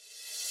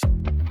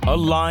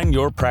Align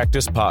Your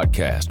Practice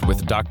podcast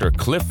with Dr.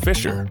 Cliff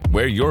Fisher,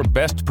 where your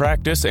best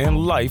practice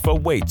and life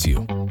awaits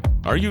you.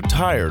 Are you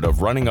tired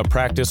of running a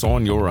practice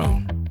on your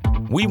own?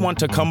 We want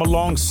to come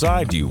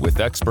alongside you with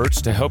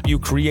experts to help you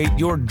create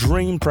your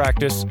dream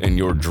practice and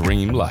your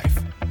dream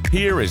life.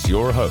 Here is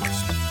your host.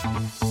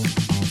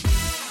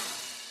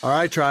 All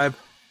right, tribe.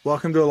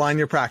 Welcome to Align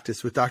Your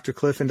Practice with Dr.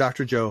 Cliff and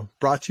Dr. Joe,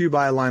 brought to you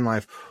by Align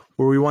Life,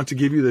 where we want to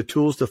give you the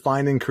tools to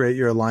find and create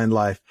your aligned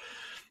life.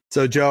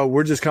 So, Joe,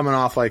 we're just coming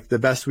off like the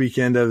best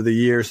weekend of the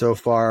year so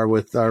far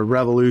with our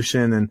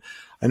revolution. And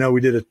I know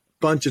we did a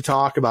bunch of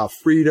talk about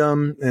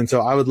freedom. And so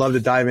I would love to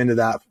dive into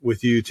that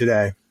with you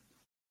today.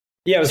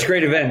 Yeah, it was a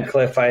great event,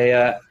 Cliff.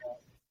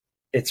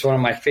 It's one of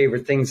my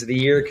favorite things of the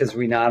year because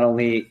we not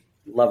only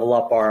level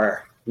up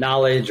our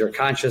knowledge or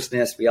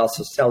consciousness, we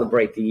also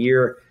celebrate the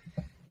year.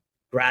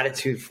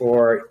 Gratitude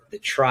for the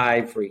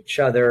tribe, for each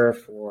other,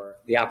 for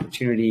the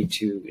opportunity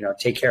to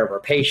take care of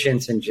our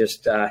patients and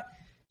just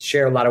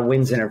share a lot of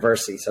wins and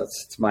adversity. So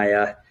it's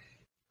my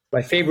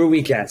favorite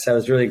weekend. So it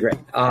was really great.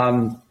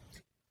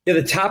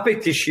 The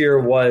topic this year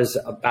was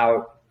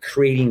about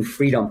creating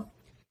freedom.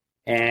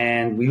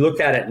 And we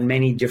looked at it in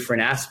many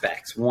different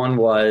aspects. One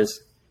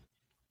was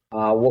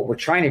what we're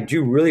trying to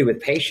do really with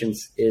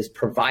patients is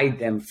provide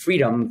them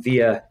freedom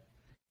via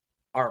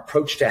our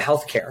approach to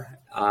healthcare.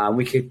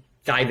 We could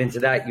dive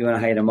into that, you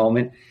and I, in a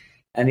moment.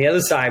 And the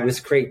other side was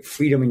create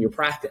freedom in your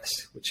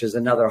practice, which is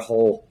another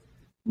whole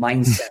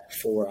mindset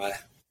for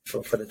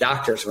the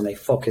doctors when they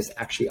focus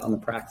actually on the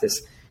practice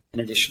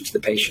in addition to the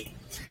patient.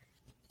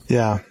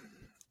 Yeah.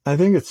 I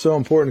think it's so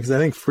important because I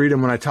think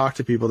freedom, when I talk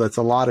to people, that's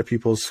a lot of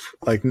people's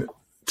like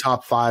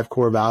top 5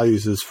 core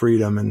values is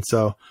freedom. And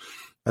so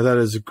I thought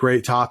it was a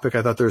great topic.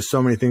 I thought there were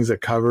so many things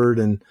that covered,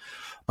 and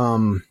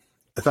I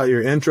thought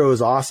your intro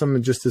was awesome.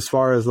 And just as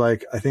far as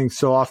like, I think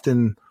so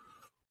often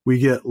we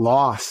get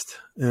lost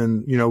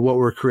in, what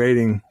we're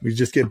creating. We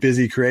just get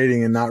busy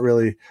creating and not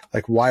really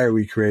like, why are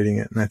we creating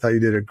it? And I thought you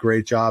did a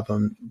great job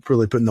on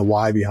really putting the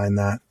why behind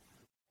that.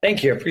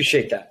 Thank you. I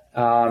appreciate that.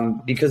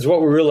 Because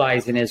what we're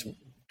realizing is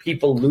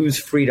people lose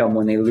freedom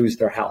when they lose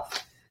their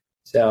health.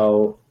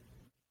 So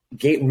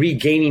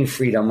regaining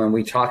freedom, when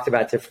we talked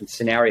about different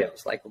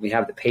scenarios, like when we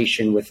have the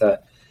patient with a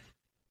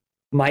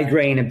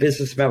migraine, a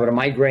businessman with a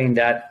migraine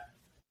that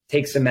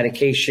takes the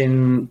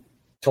medication,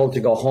 told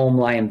to go home,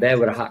 lie in bed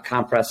with a hot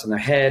compress on their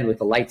head with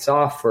the lights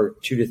off for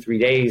 2 to 3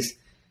 days.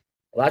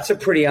 Well, that's a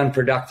pretty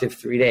unproductive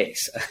 3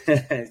 days.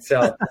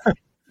 So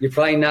you're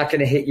probably not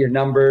going to hit your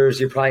numbers.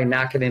 You're probably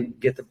not going to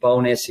get the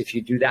bonus if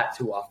you do that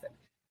too often.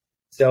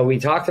 So we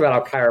talked about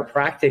how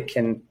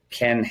chiropractic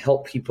can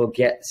help people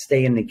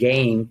stay in the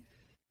game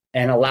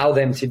and allow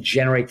them to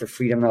generate the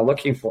freedom they're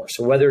looking for.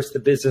 So whether it's the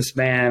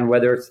businessman,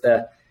 whether it's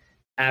the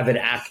avid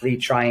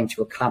athlete trying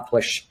to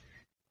accomplish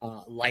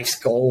life's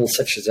goals,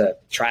 such as a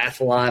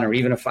triathlon or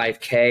even a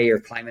 5K or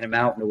climbing a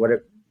mountain or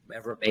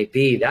whatever it may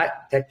be,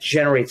 that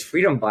generates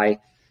freedom by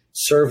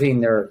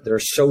serving their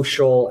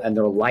social and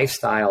their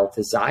lifestyle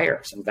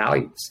desires and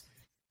values.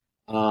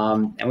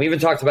 And we even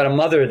talked about a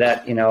mother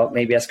that,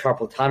 maybe has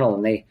carpal tunnel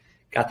and they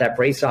got that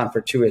brace on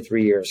for 2 or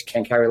 3 years,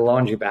 can't carry the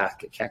laundry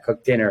basket, can't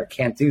cook dinner,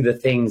 can't do the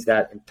things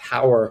that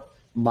empower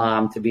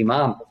mom to be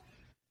mom.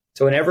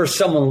 So whenever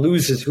someone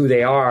loses who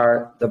they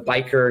are, the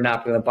biker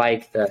not on the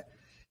bike, the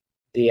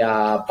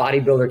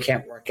bodybuilder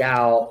can't work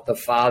out, the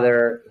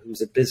father who's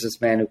a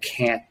businessman who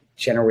can't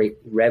generate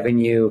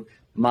revenue,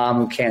 mom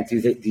who can't do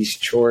these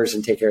chores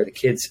and take care of the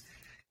kids,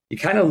 you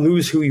kind of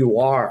lose who you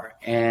are.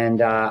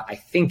 And I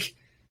think,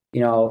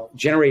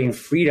 generating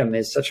freedom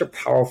is such a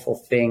powerful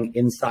thing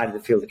inside of the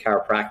field of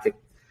chiropractic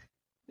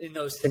in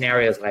those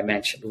scenarios that I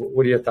mentioned.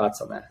 What are your thoughts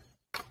on that?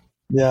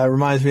 Yeah, it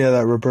reminds me of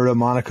that Roberto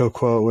Monaco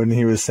quote when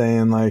he was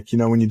saying, like,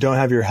 when you don't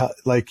have your health,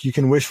 like you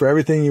can wish for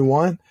everything you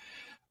want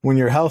when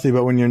you're healthy,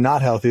 but when you're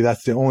not healthy,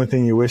 that's the only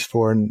thing you wish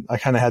for. And I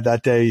kind of had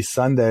that day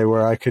Sunday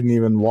where I couldn't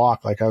even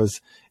walk. Like I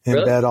was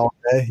in bed all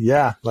day.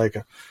 Yeah. Like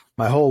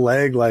my whole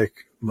leg, like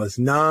was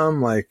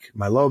numb, like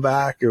my low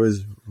back, it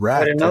was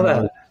wrecked. I didn't know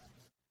that.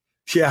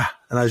 Yeah.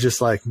 And I was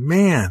just like,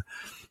 man,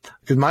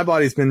 because my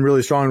body's been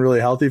really strong and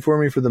really healthy for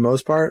me for the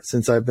most part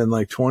since I've been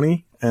like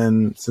 20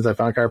 and since I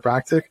found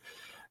chiropractic.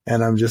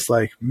 And I'm just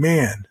like,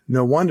 man,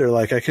 no wonder.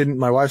 Like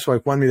my wife's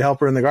like wanted me to help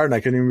her in the garden. I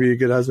couldn't even be a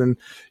good husband,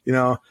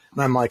 and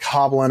I'm like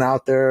hobbling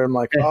out there. I'm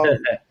like, oh, you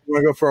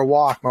want to go for a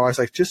walk? My wife's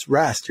like, just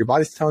rest. Your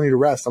body's telling you to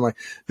rest. I'm like,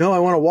 no, I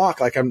want to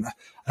walk. Like I don't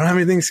have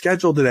anything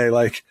scheduled today.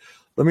 Like,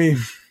 let me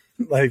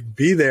like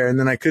be there. And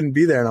then I couldn't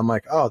be there. And I'm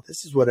like, oh,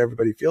 this is what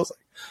everybody feels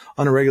like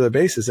on a regular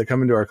basis that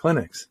come into our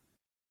clinics.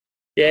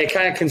 Yeah. It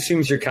kind of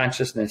consumes your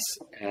consciousness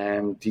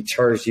and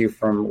deters you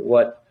from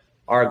what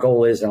our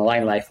goal is in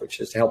Align Life, which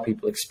is to help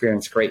people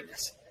experience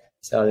greatness.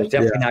 So there's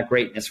definitely not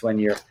greatness when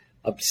you're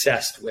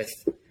obsessed with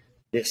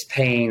this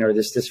pain or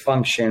this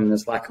dysfunction,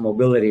 this lack of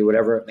mobility,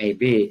 whatever it may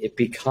be. It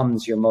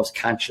becomes your most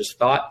conscious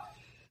thought.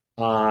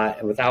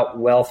 Without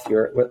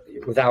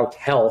without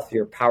health,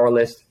 you're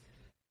powerless.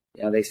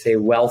 They say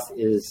wealth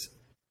is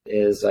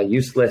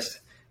useless.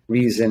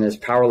 Reason is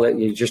powerless.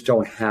 You just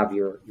don't have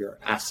your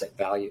asset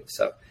value.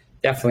 So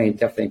definitely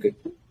a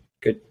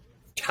good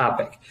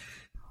topic.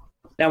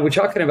 Now we're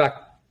talking about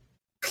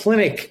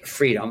clinic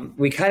freedom.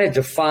 We kind of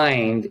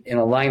defined in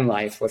Align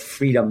Life what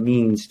freedom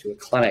means to a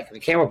clinic. We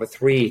came up with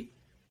three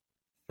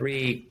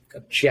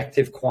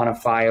objective,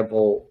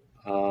 quantifiable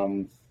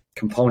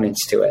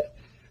components to it.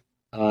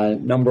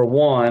 Number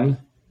one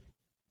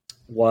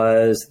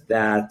was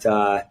that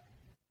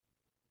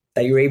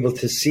you're able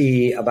to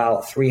see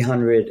about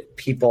 300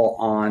 people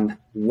on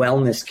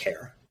wellness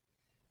care,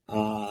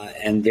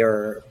 and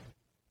their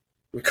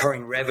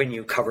recurring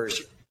revenue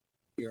covers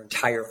your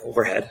entire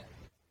overhead.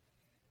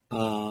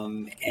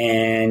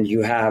 And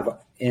you have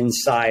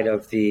inside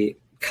of the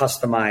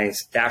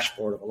customized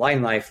dashboard of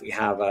Align Life, we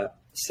have a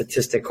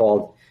statistic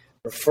called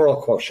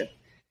referral quotient.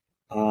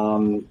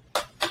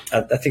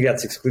 I think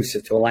that's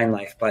exclusive to Align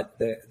Life, but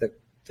the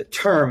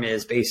term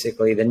is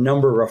basically the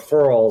number of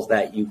referrals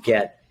that you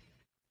get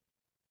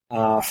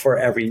for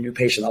every new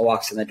patient that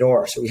walks in the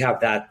door. So we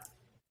have that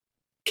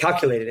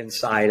calculated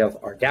inside of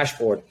our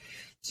dashboard.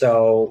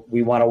 So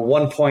we want a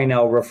 1.0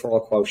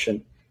 referral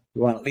quotient.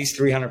 We want at least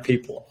 300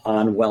 people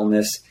on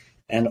wellness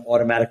and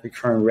automatic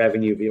recurring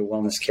revenue via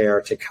wellness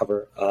care to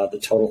cover the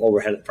total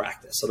overhead of the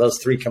practice. So those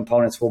three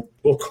components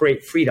will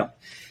create freedom.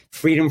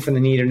 Freedom from the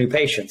need of new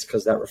patients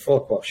because of that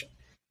referral quotient.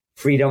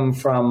 Freedom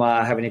from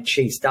having to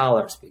chase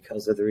dollars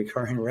because of the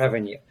recurring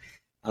revenue.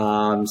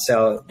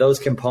 So those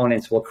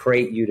components will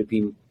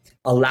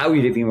allow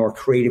you to be more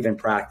creative in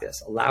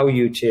practice, allow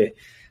you to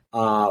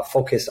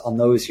focus on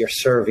those you're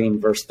serving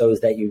versus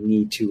those that you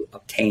need to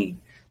obtain.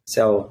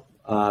 So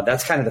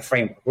that's kind of the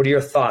framework. What are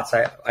your thoughts?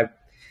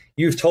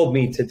 You've told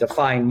me to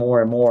define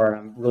more and more, and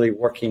I'm really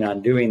working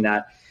on doing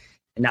that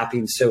and not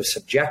being so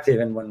subjective.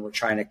 And when we're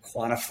trying to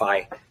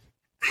quantify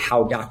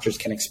how doctors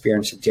can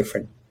experience a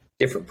different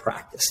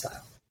practice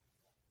style.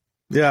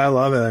 Yeah, I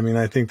love it. I mean,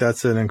 I think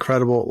that's an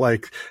incredible,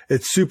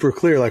 it's super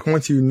clear. Like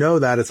once you know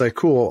that, it's like,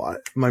 cool.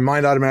 My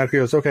mind automatically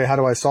goes, okay, how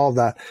do I solve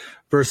that?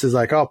 Versus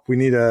like, oh, we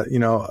need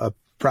a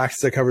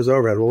practice that covers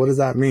overhead. Well, what does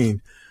that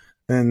mean?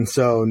 And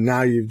so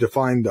now you've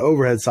defined the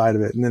overhead side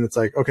of it. And then it's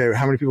like, okay,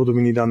 how many people do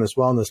we need on this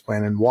wellness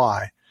plan and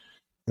why?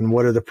 And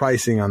what are the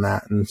pricing on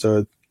that? And so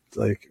it's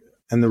like,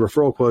 and the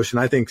referral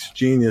quotient, I think is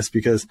genius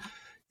because,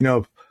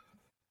 I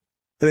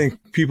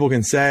think people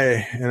can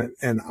say,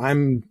 and I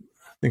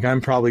think I'm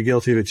probably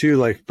guilty of it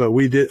too. But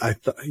we did, I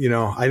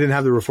didn't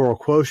have the referral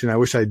quotient. I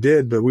wish I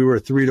did, but we were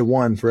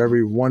 3-to-1 for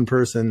every one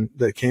person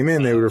that came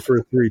in, they would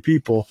refer 3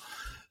 people.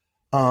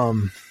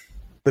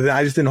 But then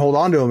I just didn't hold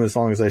on to them as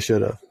long as I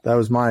should have. That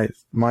was my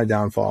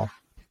downfall.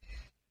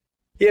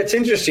 Yeah, it's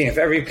interesting. If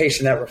every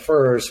patient that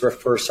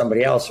refers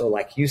somebody else, or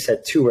like you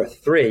said, 2 or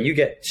 3, you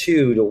get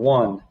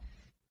 2-to-1.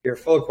 Your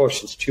referral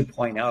quotient is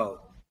 2.0.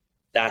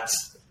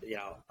 That's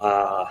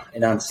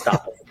an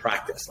unstoppable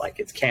practice. Like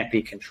it can't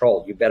be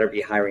controlled. You better be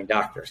hiring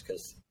doctors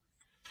because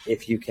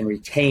if you can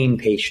retain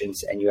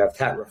patients and you have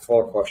that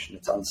referral quotient,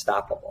 it's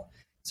unstoppable.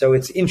 So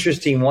it's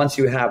interesting. Once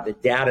you have the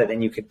data,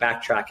 then you could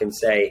backtrack and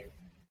say,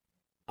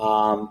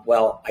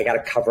 well, I got to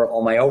cover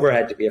all my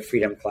overhead to be a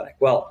Freedom Clinic.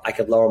 Well, I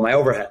could lower my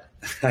overhead.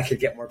 I could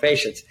get more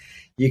patients.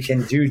 You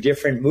can do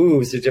different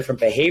moves, or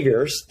different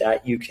behaviors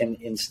that you can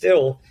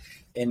instill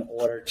in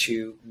order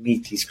to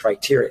meet these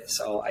criteria.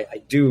 So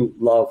I do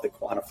love the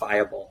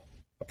quantifiable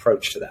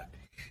approach to that.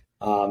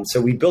 So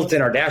we built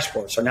in our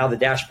dashboard. So now the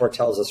dashboard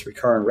tells us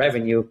recurring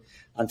revenue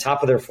on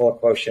top of their referral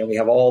quotient. We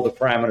have all the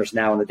parameters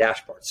now in the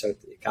dashboard. So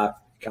it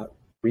got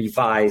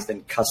revised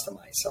and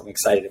customized. So I'm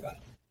excited about it.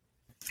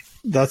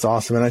 That's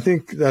awesome. And I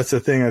think that's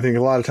the thing. I think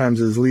a lot of times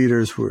as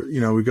leaders,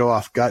 we go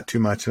off gut too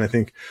much. And I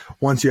think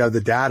once you have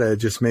the data, it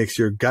just makes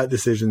your gut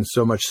decisions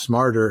so much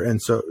smarter and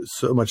so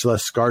much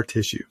less scar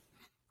tissue.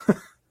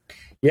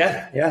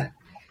 Yeah.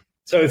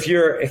 So if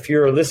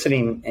you're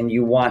listening and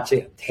you want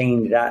to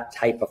obtain that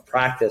type of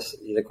practice,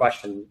 the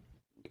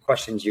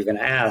questions you're going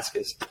to ask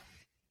is,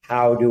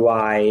 how do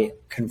I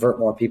convert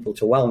more people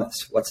to wellness?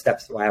 What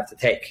steps do I have to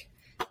take?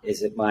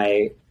 Is it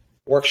my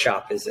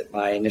workshop? Is it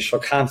my initial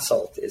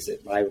consult? Is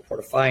it my report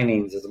of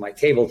findings? Is it my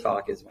table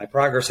talk? Is it my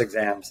progress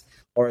exams?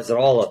 Or is it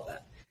all of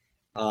that?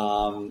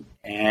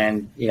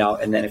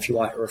 And then if you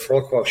want a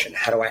referral quotient,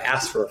 how do I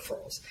ask for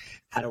referrals?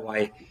 How do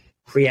I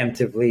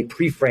preemptively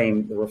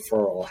pre-frame the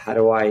referral?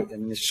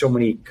 And there's so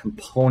many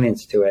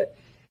components to it.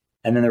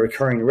 And then the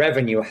recurring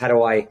revenue, how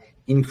do I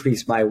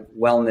increase my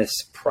wellness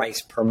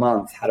price per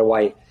month? How do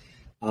I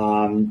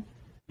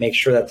make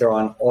sure that they're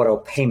on auto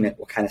payment?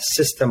 What kind of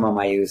system am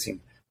I using?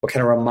 What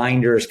kind of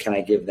reminders can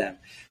I give them?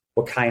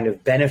 What kind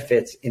of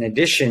benefits in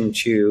addition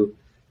to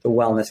the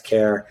wellness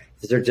care?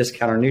 Is there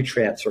discount on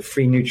nutrients or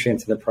free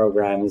nutrients in the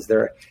program? Is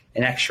there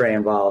an x-ray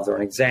involved or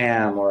an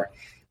exam? Or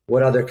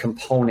what other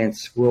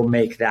components will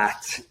make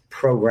that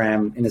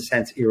program, in a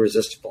sense,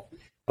 irresistible?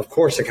 Of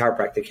course, the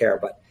chiropractic care,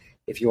 but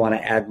if you want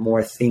to add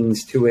more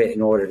things to it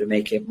in order to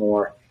make it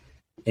more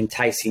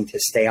enticing to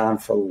stay on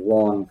for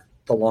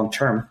the long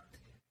term,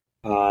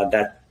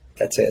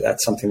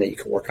 that's something that you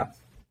can work on.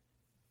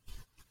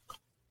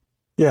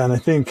 Yeah, and I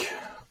think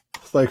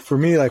like for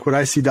me, like what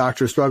I see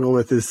doctors struggle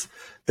with is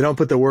they don't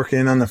put the work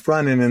in on the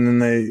front end and then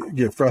they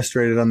get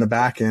frustrated on the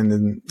back end.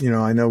 And, you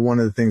know, I know one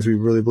of the things we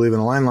really believe in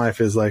Align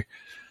Life is like,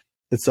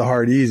 it's the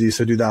hard easy.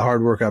 So do that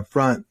hard work up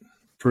front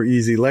for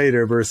easy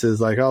later versus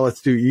like, oh,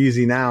 let's do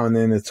easy now. And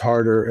then it's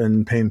harder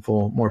and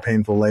more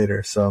painful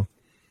later. So.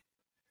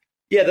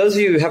 Yeah, those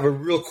of you who have a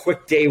real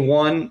quick day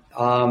one,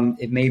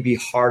 it may be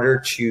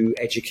harder to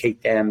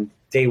educate them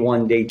day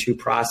one, day two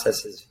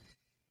processes.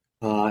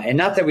 And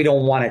not that we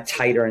don't want it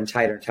tighter and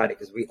tighter and tighter,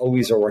 because we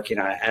always are working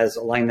on it. As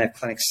Align Life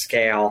clinics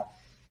scale,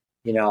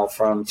 you know,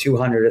 from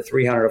 200 to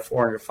 300 to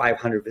 400 to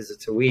 500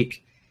 visits a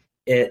week,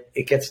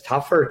 it gets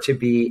tougher to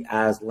be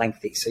as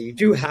lengthy. So you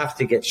do have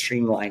to get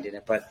streamlined in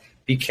it, but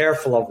be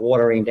careful of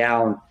watering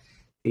down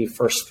the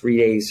first 3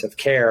 days of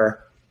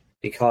care,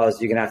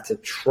 because you're going to have to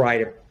try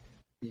to,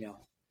 you know,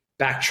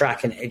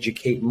 backtrack and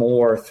educate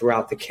more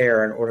throughout the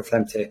care in order for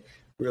them to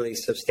really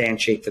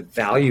substantiate the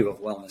value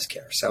of wellness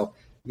care. So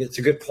it's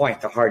a good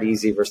point, the hard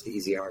easy versus the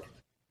easy hard.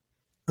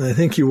 I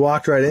think you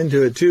walked right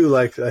into it too.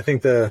 Like, I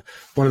think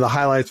one of the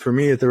highlights for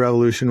me at the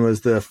Revolution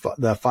was the 5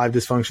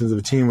 dysfunctions of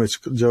a team,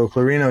 which Joe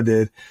Clarino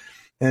did.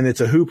 And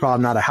it's a who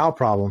problem, not a how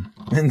problem.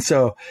 And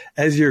so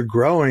as you're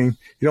growing,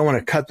 you don't want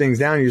to cut things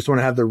down. You just want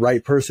to have the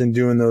right person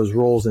doing those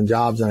roles and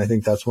jobs. And I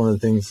think that's one of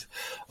the things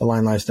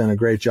Align Life's done a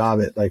great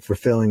job at, like,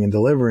 fulfilling and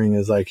delivering,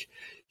 is like,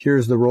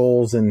 here's the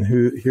roles and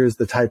here's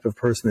the type of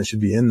person that should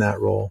be in that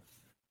role.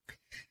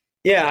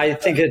 Yeah, I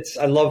think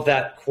I love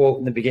that quote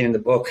in the beginning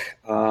of the book.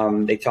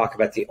 They talk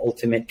about the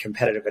ultimate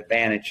competitive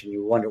advantage, and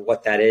you wonder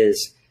what that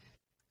is.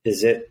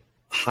 Is it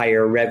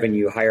higher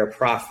revenue, higher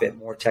profit,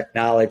 more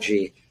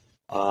technology?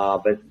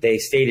 But they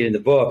stated in the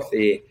book,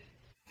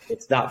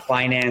 it's not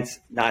finance,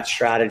 not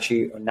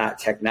strategy, or not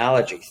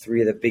technology.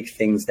 3 of the big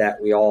things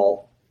that we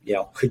all, you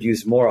know, could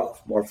use more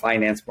of: more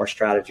finance, more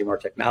strategy, more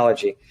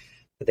technology.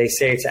 But they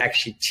say it's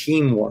actually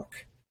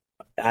teamwork.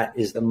 That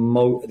is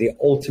the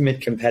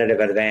ultimate competitive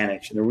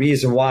advantage. And the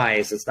reason why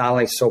is it's not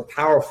only so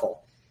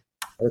powerful,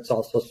 but it's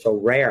also so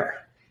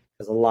rare,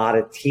 because a lot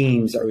of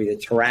teams are either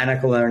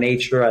tyrannical in their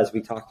nature, as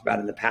we talked about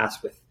in the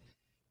past with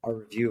our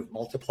review of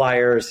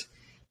multipliers.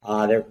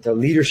 Their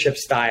leadership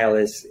style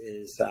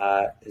is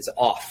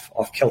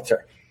off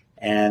kilter,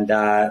 and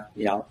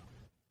you know,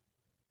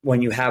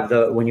 when you have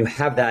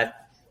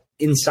that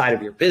inside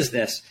of your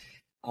business,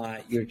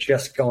 you're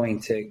just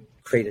going to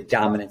create a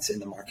dominance in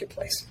the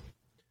marketplace.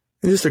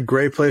 It's just a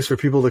great place for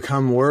people to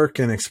come work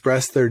and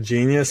express their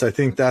genius. I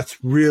think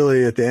that's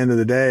really, at the end of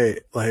the day,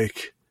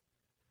 like,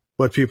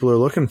 what people are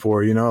looking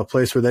for, you know, a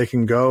place where they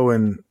can go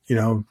and, you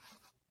know,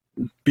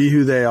 be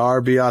who they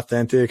are, be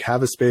authentic,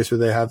 have a space where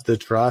they have the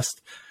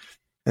trust,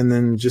 and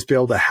then just be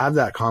able to have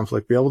that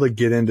conflict, be able to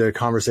get into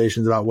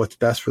conversations about what's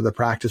best for the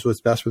practice,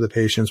 what's best for the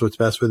patients, what's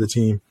best for the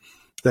team.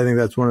 I think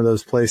that's one of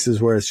those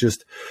places where it's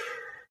just,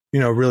 you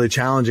know, really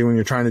challenging when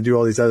you're trying to do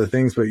all these other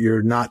things, but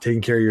you're not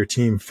taking care of your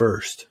team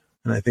first.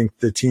 And I think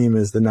the team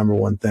is the number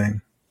one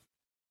thing.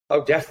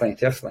 Oh,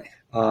 definitely.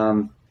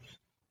 I'm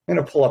going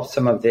to pull up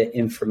some of the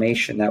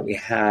information that we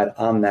had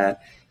on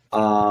that.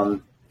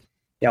 You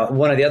know,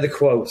 one of the other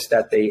quotes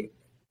that they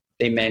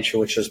mentioned,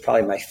 which was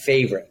probably my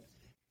favorite,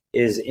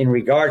 is in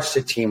regards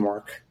to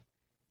teamwork.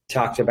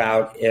 Talked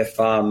about if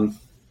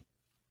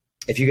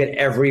you get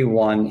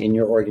everyone in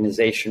your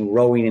organization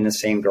rowing in the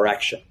same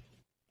direction,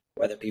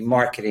 whether it be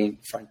marketing,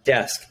 front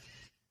desk,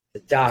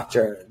 the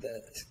doctor,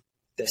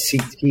 the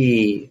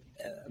CT,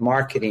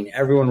 marketing,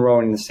 everyone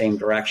rowing in the same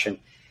direction,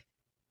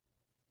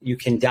 you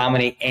can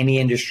dominate any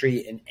industry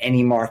in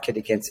any market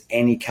against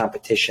any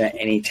competition at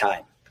any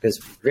time, because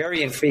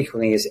very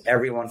infrequently is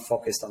everyone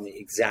focused on the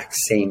exact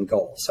same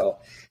goal. So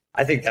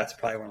I think that's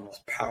probably one of the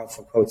most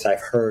powerful quotes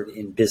I've heard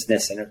in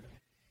business, and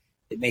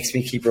it makes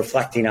me keep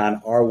reflecting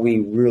on, are we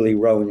really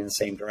rowing in the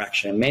same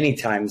direction? And many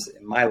times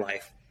in my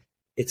life,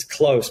 it's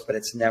close, but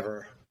it's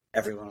never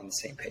everyone on the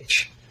same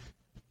page.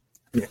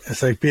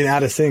 It's like being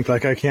out of sync.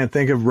 Like, I can't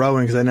think of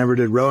rowing because I never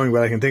did rowing,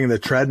 but I can think of the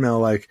treadmill.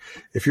 Like,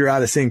 if you're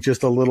out of sync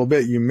just a little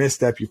bit, you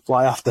misstep, you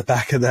fly off the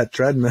back of that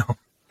treadmill.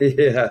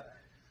 Yeah,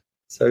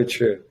 so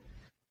true.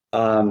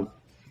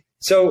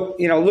 So,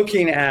 you know,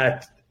 looking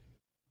at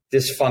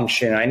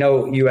dysfunction, I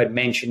know you had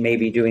mentioned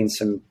maybe doing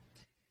some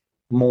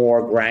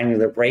more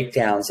granular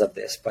breakdowns of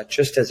this, but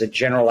just as a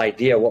general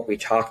idea, what we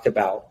talked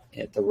about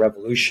at the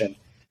Revolution,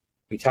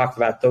 we talked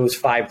about those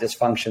 5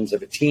 dysfunctions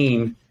of a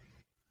team.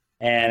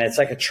 And it's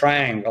like a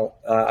triangle,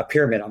 a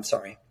pyramid,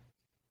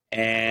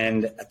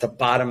 And at the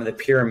bottom of the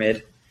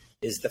pyramid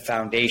is the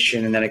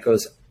foundation, and then it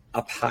goes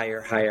up higher,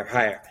 higher,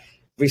 higher.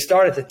 We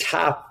start at the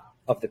top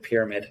of the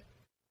pyramid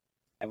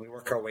and we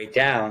work our way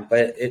down,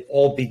 but it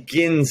all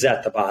begins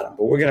at the bottom.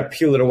 But we're going to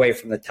peel it away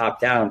from the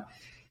top down.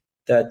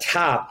 The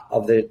top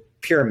of the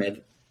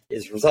pyramid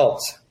is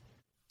results.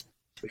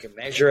 We can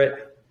measure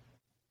it.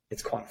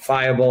 It's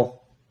quantifiable.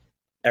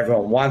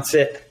 Everyone wants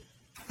it.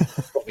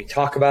 What we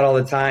talk about all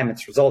the time,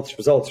 it's results,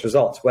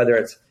 whether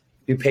it's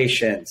new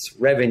patients,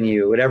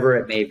 revenue, whatever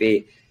it may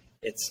be,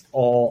 it's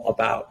all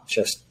about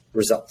just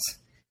results.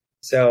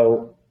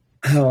 So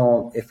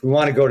if we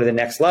want to go to the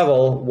next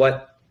level,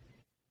 what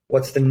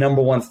what's the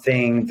number one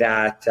thing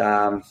that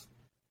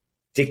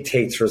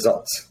dictates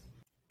results?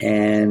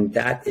 And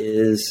that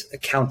is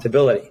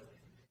accountability.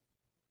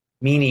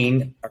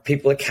 Meaning, are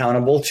people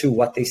accountable to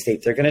what they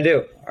state they're going to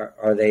do?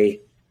 Are they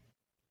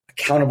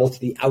accountable to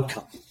the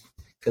outcome?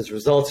 Because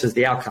results is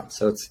the outcome.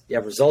 So you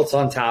have results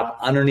on top.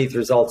 Underneath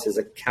results is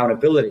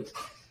accountability.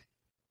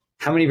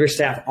 How many of your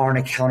staff aren't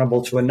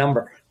accountable to a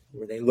number?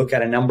 Where they look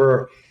at a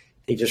number,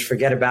 they just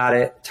forget about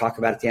it, talk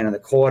about it at the end of the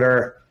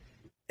quarter.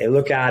 They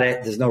look at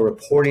it, there's no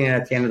reporting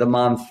at the end of the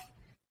month.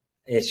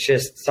 It's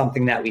just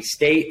something that we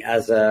state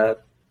as a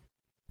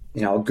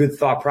good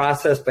thought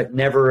process, but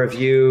never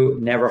review,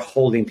 never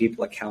holding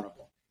people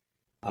accountable.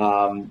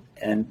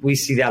 And we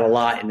see that a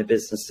lot in the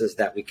businesses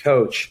that we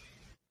coach,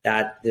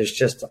 that there's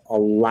just a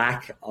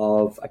lack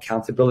of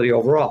accountability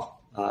overall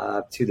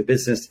to the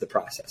business, to the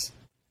process.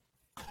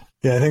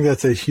 Yeah, I think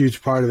that's a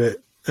huge part of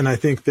it. And I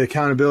think the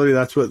accountability,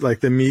 that's what,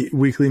 like the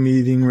weekly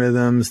meeting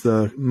rhythms,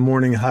 the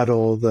morning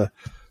huddle, the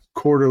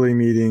quarterly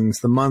meetings,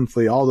 the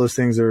monthly, all those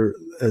things are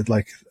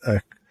like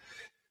a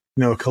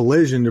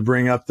collision to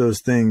bring up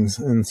those things.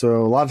 And so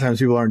a lot of times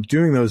people aren't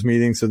doing those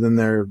meetings, so then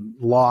they're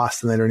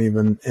lost and they don't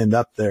even end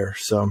up there.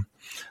 So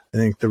I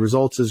think the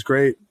results is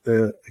great.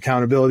 The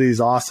accountability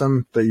is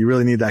awesome, but you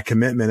really need that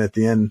commitment at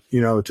the end,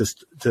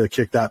 just to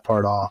kick that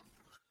part off.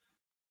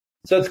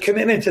 So it's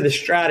commitment to the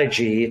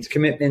strategy. It's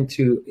commitment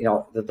to,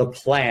 the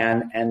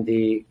plan and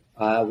the,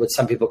 what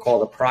some people call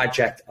the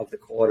project of the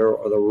quarter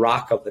or the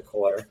rock of the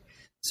quarter.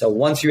 So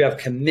once you have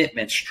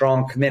commitment,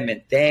 strong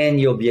commitment, then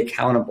you'll be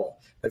accountable.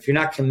 But if you're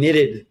not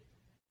committed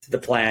to the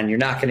plan, you're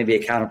not going to be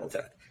accountable to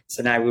it.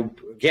 So now,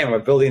 we're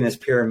building this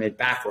pyramid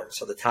backwards.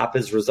 So the top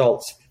is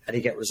results. How do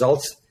you get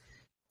results?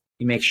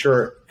 You make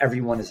sure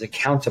everyone is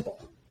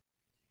accountable.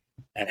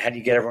 And how do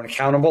you get everyone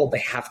accountable? They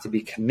have to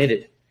be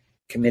committed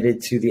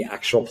to the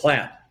actual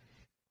plan.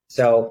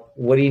 So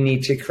what do you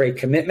need to create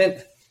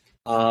commitment?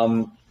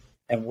 And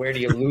where do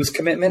you lose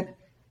commitment?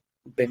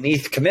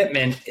 Beneath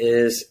commitment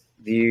is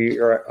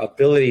your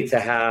ability to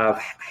have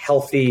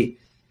healthy,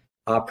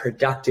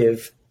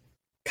 productive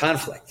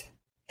conflict.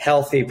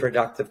 Healthy,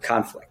 productive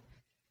conflict.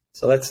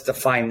 So let's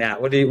define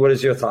that. What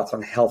is your thoughts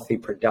on healthy,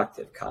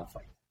 productive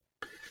conflict?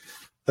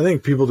 I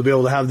think people to be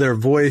able to have their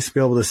voice, be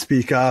able to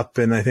speak up.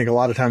 And I think a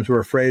lot of times we're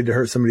afraid to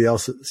hurt somebody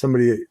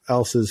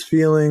else's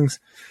feelings.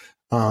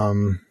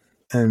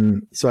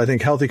 And so I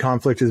think healthy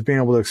conflict is being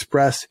able to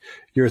express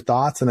your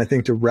thoughts. And I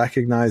think to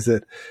recognize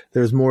that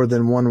there's more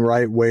than one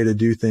right way to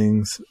do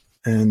things.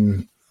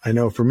 And I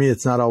know for me,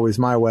 it's not always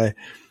my way.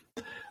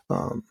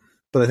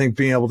 But I think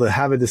being able to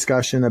have a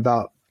discussion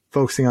about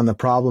focusing on the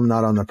problem,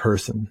 not on the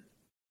person.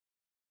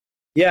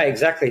 Yeah,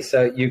 exactly.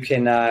 So you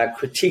can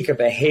critique a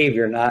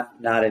behavior, not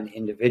an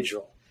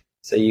individual.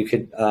 So you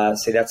could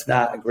say that's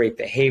not a great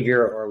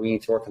behavior, or we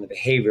need to work on the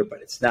behavior,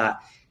 but it's not.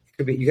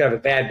 You could have a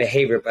bad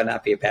behavior, but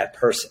not be a bad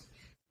person.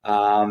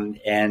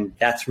 And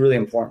that's really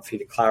important for you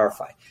to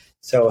clarify.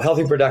 So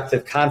healthy,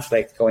 productive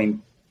conflict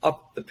going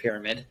up the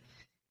pyramid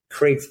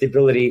creates the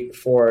ability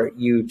for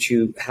you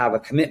to have a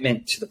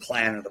commitment to the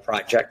plan or the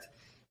project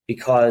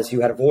because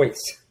you had a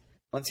voice.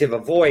 Once you have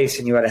a voice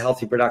and you had a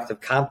healthy,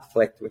 productive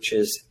conflict, which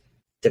is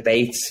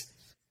debates,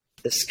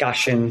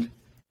 discussion,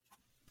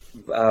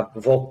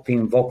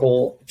 being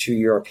vocal to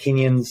your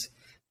opinions,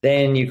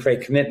 then you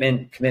create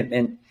commitment,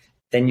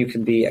 then you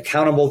can be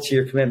accountable to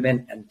your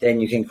commitment, and then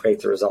you can create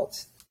the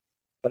results.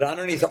 But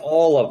underneath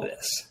all of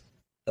this,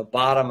 the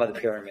bottom of the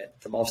pyramid,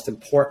 the most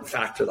important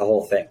factor of the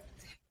whole thing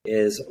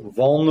is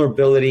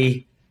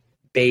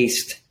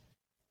vulnerability-based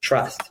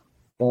trust.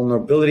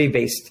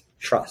 Vulnerability-based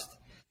trust.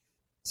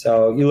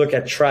 So you look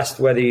at trust,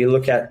 whether you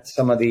look at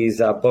some of these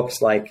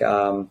books like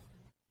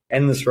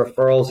Endless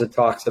Referrals, it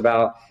talks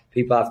about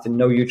people have to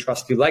know you,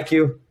 trust you, like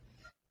you.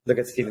 Look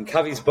at Stephen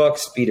Covey's book,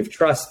 Speed of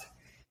Trust.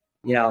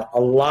 A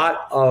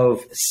lot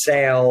of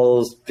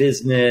sales,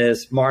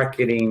 business,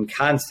 marketing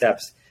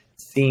concepts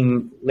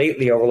seem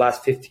lately over the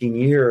last 15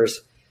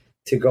 years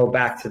to go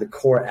back to the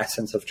core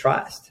essence of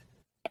trust,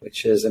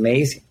 which is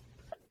amazing.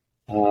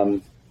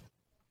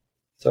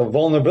 So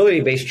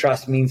vulnerability-based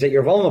trust means that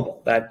you're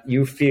vulnerable, that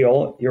you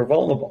feel you're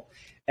vulnerable.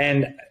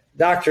 And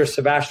Dr.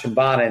 Sebastian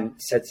Bonin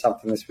said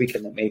something this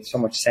weekend that made so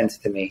much sense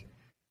to me.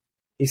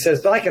 He says,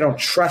 it's not like I don't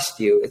trust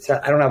you. It's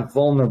that I don't have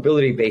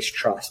vulnerability-based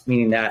trust,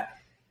 meaning that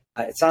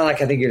it's not like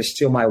I think you're going to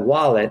steal my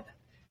wallet,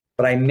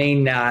 but I may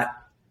not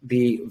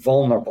be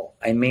vulnerable.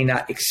 I may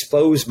not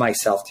expose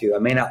myself to you. I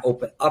may not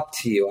open up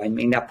to you. I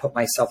may not put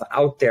myself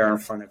out there in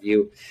front of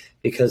you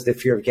because the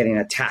fear of getting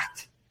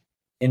attacked,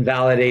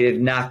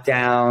 invalidated, knocked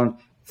down,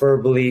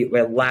 verbally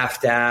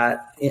laughed at,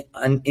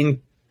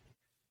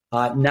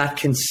 not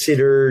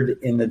considered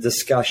in the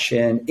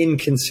discussion,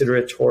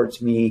 inconsiderate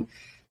towards me.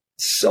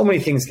 So many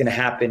things can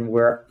happen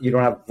where you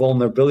don't have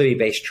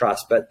vulnerability-based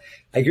trust. But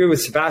I agree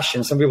with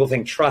Sebastian. Some people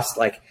think trust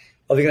like,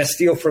 oh, they're going to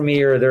steal from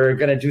me or they're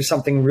going to do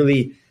something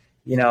really,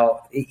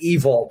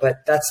 evil.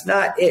 But that's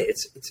not it.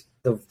 It's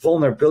the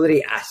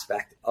vulnerability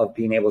aspect of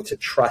being able to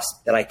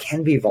trust that I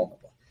can be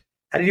vulnerable.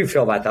 How did you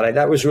feel about that?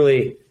 That was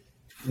really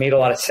made a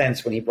lot of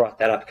sense when he brought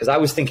that up, because I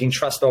was thinking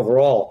trust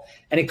overall,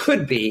 and it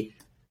could be,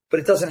 but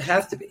it doesn't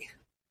have to be.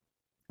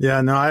 Yeah,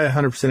 no, I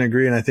 100%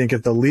 agree. And I think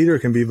if the leader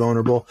can be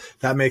vulnerable,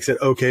 that makes it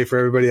okay for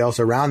everybody else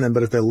around them.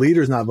 But if the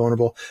leader's not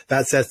vulnerable,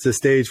 that sets the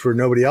stage where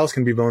nobody else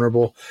can be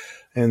vulnerable.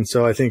 And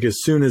so I think as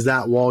soon as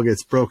that wall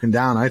gets broken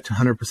down, I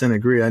 100%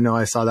 agree. I know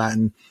I saw that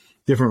in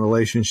different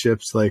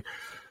relationships. Like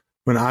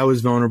when I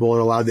was vulnerable,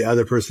 it allowed the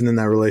other person in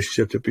that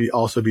relationship to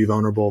also be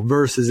vulnerable,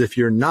 versus if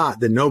you're not,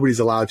 then nobody's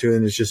allowed to.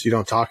 And it's just, you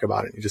don't talk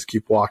about it. You just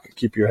keep walking,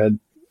 keep your head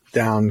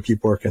down,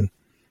 keep working.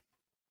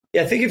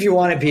 Yeah, I think if you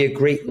want to be a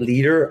great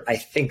leader, I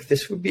think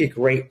this would be a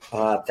great,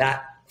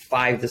 that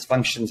 5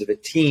 Dysfunctions of a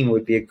Team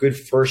would be a good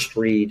first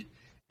read.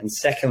 And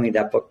secondly,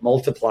 that book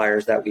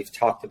Multipliers that we've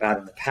talked about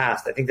in the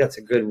past, I think that's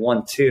a good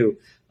one too.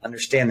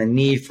 Understand the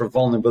need for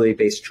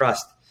vulnerability-based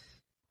trust.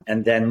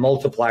 And then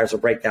Multipliers will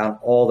break down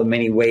all the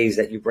many ways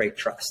that you break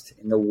trust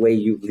in the way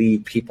you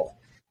lead people.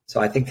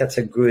 So I think that's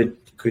a good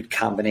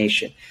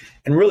combination.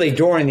 And really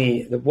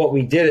during what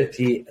we did at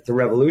the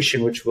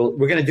Revolution, which we're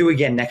going to do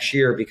again next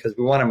year because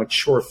we want to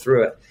mature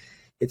through it.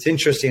 It's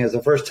interesting. It's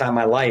the first time in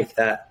my life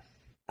that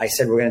I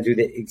said we're going to do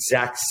the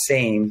exact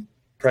same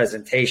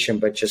presentation,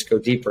 but just go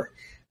deeper.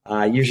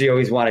 Usually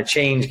always want to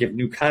change, give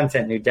new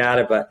content, new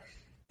data, but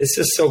this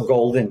is so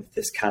golden,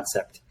 this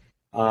concept.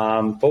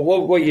 But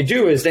what you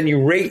do is then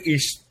you rate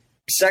each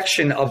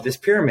section of this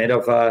pyramid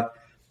of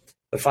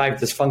the 5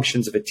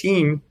 dysfunctions of a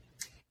team,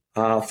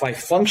 5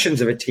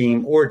 functions of a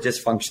team or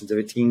dysfunctions of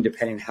a team,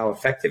 depending on how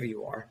effective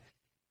you are,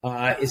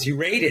 is you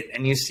rate it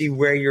and you see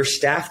where your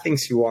staff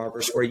thinks you are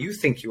versus where you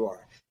think you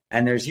are.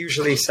 And there's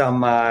usually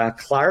some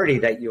clarity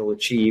that you'll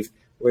achieve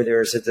where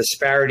there's a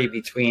disparity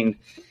between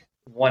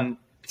one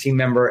team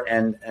member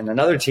and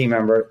another team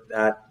member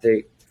that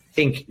they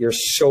think you're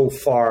so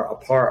far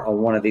apart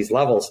on one of these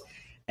levels.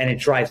 And it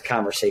drives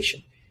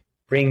conversation,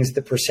 brings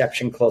the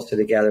perception closer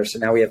together. So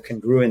now we have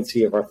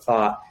congruency of our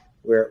thought,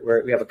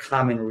 where we have a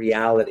common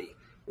reality,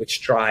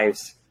 which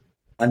drives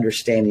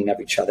understanding of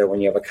each other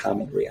when you have a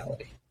common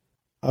reality.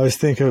 I always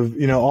think of,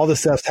 all the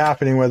stuff's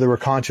happening, whether we're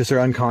conscious or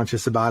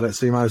unconscious about it.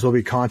 So you might as well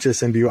be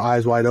conscious and be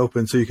eyes wide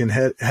open so you can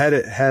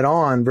head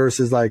on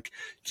versus like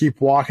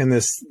keep walking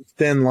this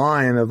thin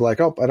line of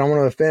like, oh, I don't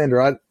want to offend,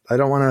 or I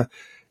don't want to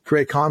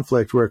create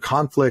conflict, where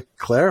conflict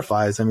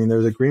clarifies. I mean,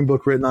 there's a green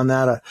book written on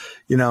that,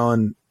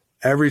 and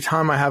every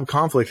time I have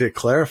conflict, it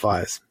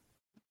clarifies.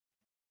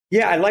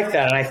 Yeah, I like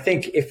that. And I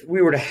think if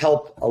we were to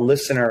help a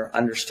listener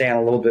understand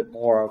a little bit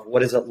more of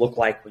what does it look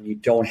like when you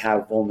don't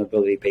have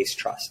vulnerability-based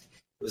trust,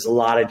 there's a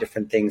lot of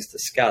different things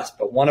discussed,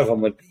 but one of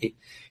them would be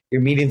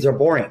your meetings are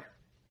boring.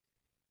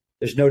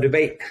 There's no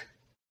debate.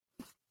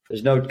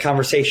 There's no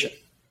conversation.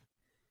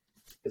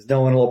 There's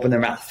no one will open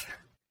their mouth.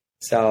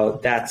 So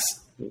that's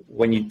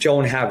when you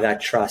don't have that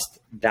trust,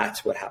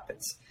 that's what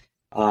happens.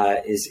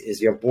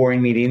 Is you have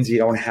boring meetings. You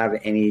don't have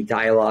any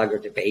dialogue or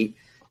debate.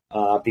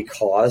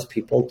 Because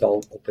people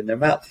don't open their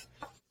mouth.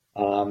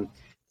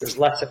 There's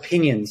less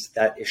opinions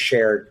that is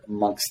shared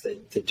amongst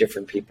the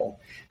different people,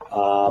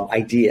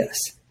 ideas.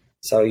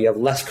 So you have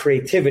less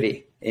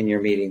creativity in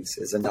your meetings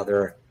is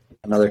another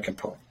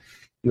component.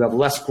 You have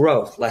less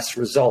growth, less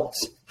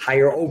results,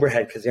 higher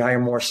overhead because you hire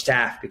more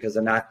staff because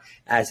they're not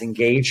as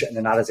engaged and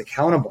they're not as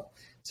accountable.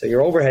 So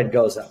your overhead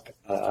goes up.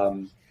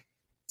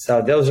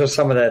 So those are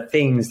some of the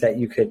things that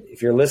you could,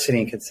 if you're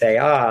listening, could say,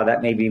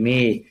 that may be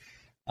me.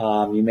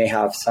 You may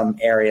have some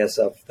areas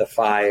of the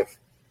 5.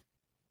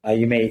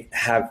 You may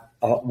have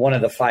one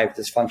of the 5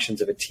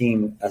 dysfunctions of a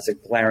team as a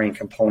glaring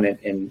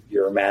component in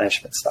your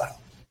management style.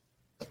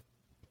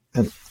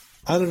 And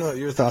I don't know what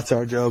your thoughts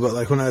are, Joe, but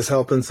like when I was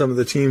helping some of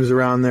the teams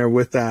around there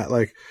with that,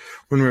 like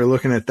when we were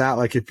looking at that,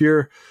 like if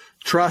your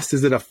trust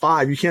is at a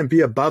 5, you can't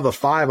be above a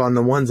 5 on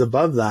the ones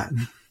above that.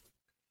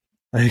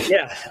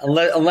 Yeah,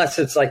 unless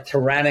it's like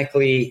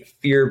tyrannically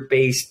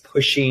fear-based,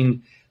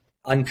 pushing,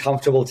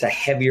 uncomfortable. It's a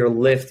heavier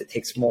lift. It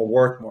takes more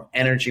work, more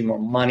energy, more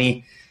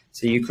money.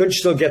 So you could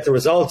still get the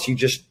results. You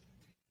just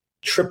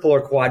triple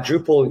or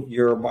quadruple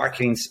your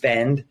marketing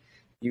spend.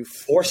 You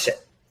force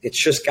it.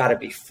 It's just got to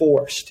be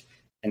forced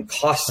and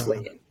costly,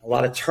 and a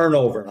lot of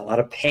turnover and a lot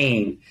of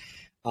pain.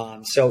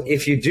 So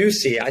if you do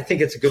see, I think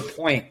it's a good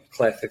point,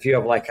 Cliff, if you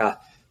have like a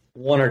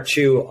 1 or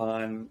 2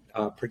 on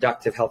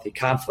productive, healthy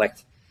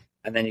conflict,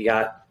 and then you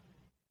got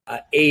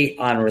 8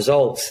 on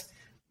results,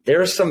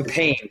 there's some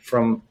pain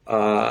from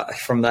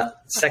the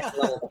second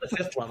level to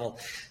the 5th level,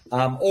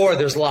 or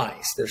there's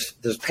lies.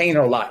 There's pain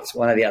or lies,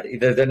 one or the other.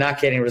 Either they're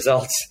not getting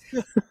results,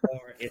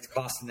 or it's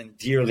costing them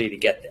dearly to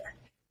get there.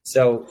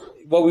 So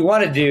what we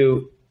want to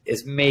do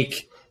is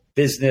make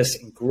business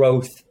and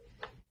growth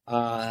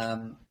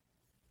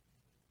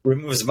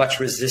remove as much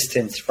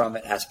resistance from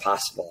it as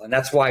possible, and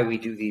that's why we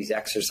do these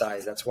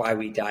exercises. That's why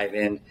we dive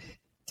in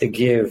to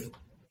give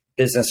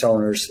business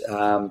owners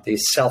the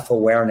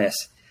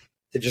self-awareness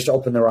to just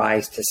open their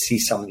eyes to see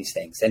some of these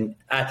things. And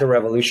at the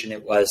Revolution,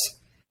 it was,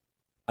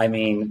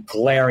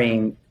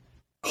 glaring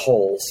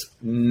holes,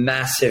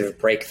 massive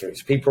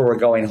breakthroughs. People were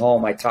going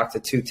home. I talked to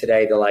 2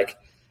 today. They're like,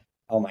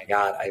 oh my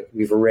God,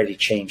 we've already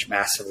changed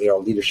massively our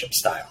leadership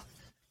style.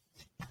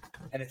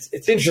 And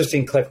it's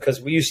interesting, Cliff,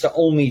 because we used to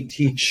only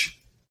teach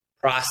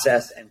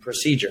process and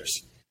procedures.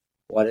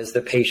 What does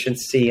the patient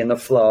see in the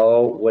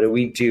flow? What do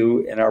we do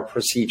in our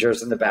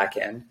procedures in the back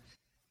end?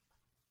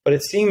 But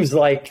it seems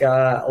like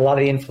a lot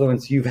of the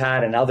influence you've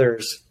had and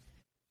others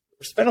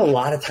spend a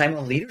lot of time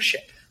on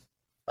leadership,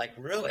 like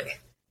really,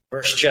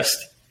 versus just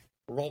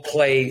role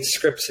play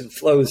scripts and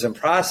flows and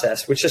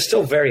process, which is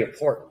still very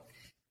important.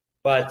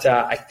 But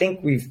I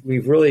think we've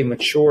really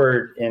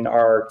matured in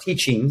our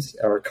teachings,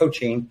 our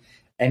coaching,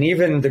 and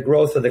even the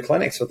growth of the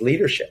clinics with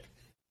leadership.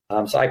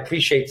 So I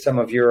appreciate some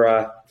of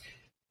your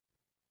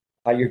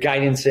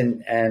guidance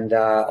and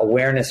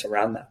awareness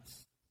around that.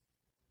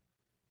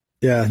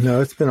 Yeah,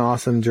 no, it's been an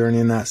awesome journey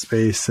in that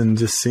space, and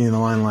just seeing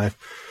Align Life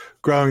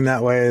growing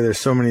that way. There's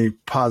so many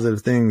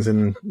positive things,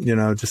 and, you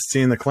know, just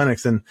seeing the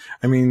clinics, and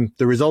I mean,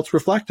 the results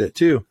reflect it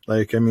too.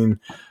 Like, I mean,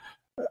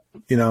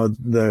 you know,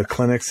 the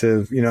clinics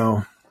have, you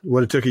know,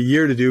 what it took a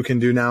year to do can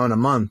do now in a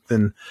month.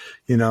 And,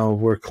 you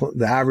know,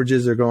 the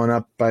averages are going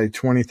up by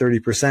 20,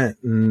 30%.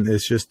 And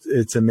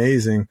it's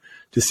amazing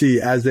to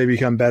see as they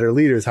become better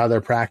leaders, how their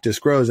practice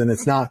grows. And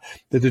it's not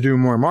that they're doing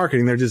more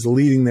marketing. They're just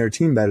leading their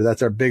team better.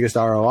 That's our biggest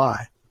ROI.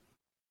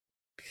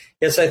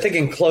 Yes. I think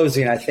in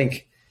closing,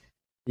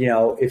 you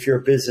know, if you're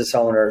a business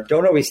owner,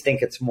 don't always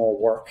think it's more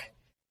work.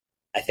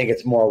 I think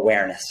it's more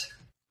awareness.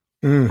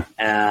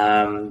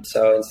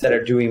 So instead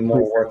of doing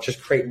more work,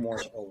 just create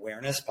more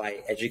awareness by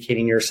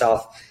educating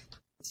yourself,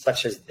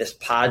 such as this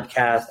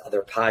podcast,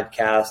 other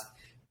podcasts,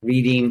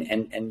 reading,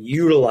 and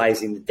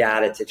utilizing the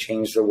data to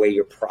change the way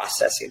you're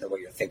processing, the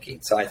way you're thinking.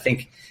 So I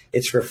think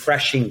it's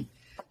refreshing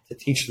to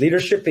teach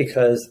leadership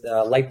because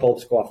the light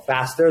bulbs go off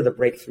faster, the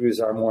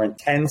breakthroughs are more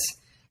intense,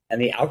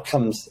 and the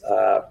outcomes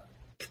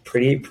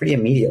pretty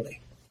immediate.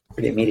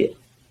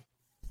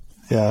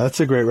 Yeah, that's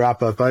a great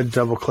wrap up. I'd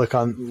double click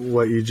on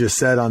what you just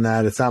said on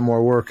that. It's not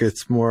more work,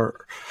 it's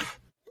more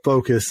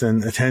focus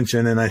and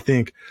attention. And I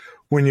think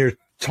when you're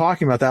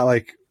talking about that,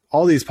 like,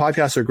 all these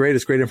podcasts are great.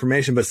 It's great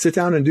information, but sit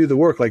down and do the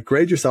work. Like,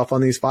 grade yourself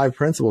on these 5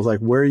 principles. Like,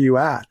 where are you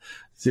at?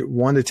 Is it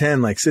 1 to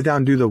 10? Like, sit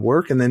down, do the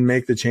work, and then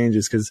make the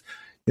changes. Cause,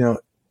 you know,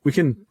 we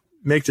can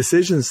make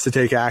decisions to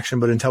take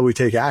action, but until we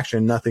take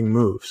action, nothing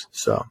moves.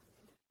 So.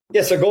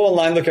 Yeah, so go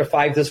online, look at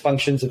 5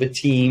 dysfunctions of a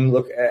team,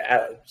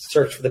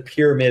 search for the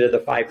pyramid of the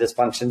 5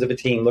 dysfunctions of a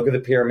team, look at the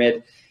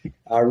pyramid,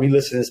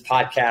 re-listen to this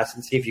podcast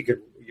and see if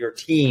your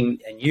team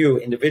and you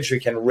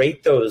individually can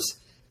rate those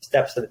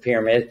steps of the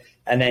pyramid.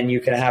 And then you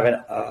can have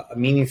a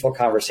meaningful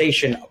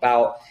conversation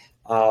about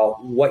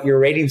what your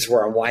ratings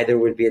were and why there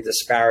would be a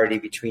disparity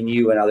between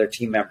you and other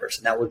team members.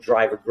 And that would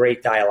drive a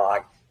great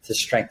dialogue to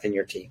strengthen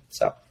your team.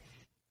 So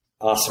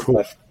awesome. Cool.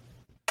 Cliff.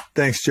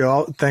 Thanks,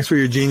 Joe. Thanks for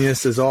your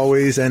genius as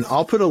always. And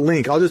I'll put a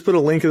link. I'll just put a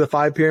link to the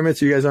 5 pyramids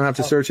so you guys don't have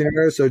to search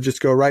anywhere. So just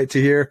go right to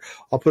here.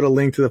 I'll put a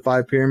link to the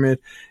 5 pyramid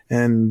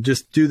and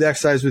just do the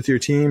exercise with your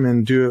team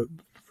and do it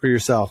for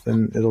yourself,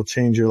 and it'll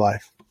change your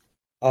life.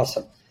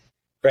 Awesome.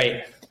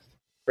 Great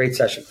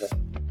session, Cliff.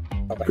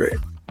 Bye-bye. Great.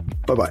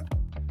 Bye-bye.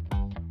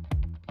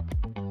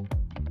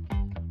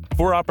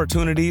 For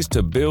opportunities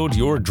to build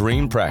your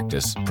dream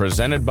practice,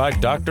 presented by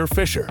Dr.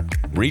 Fisher,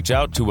 reach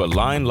out to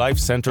Align Life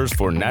Centers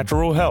for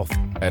Natural Health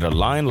at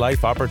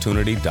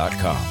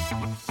alignlifeopportunity.com.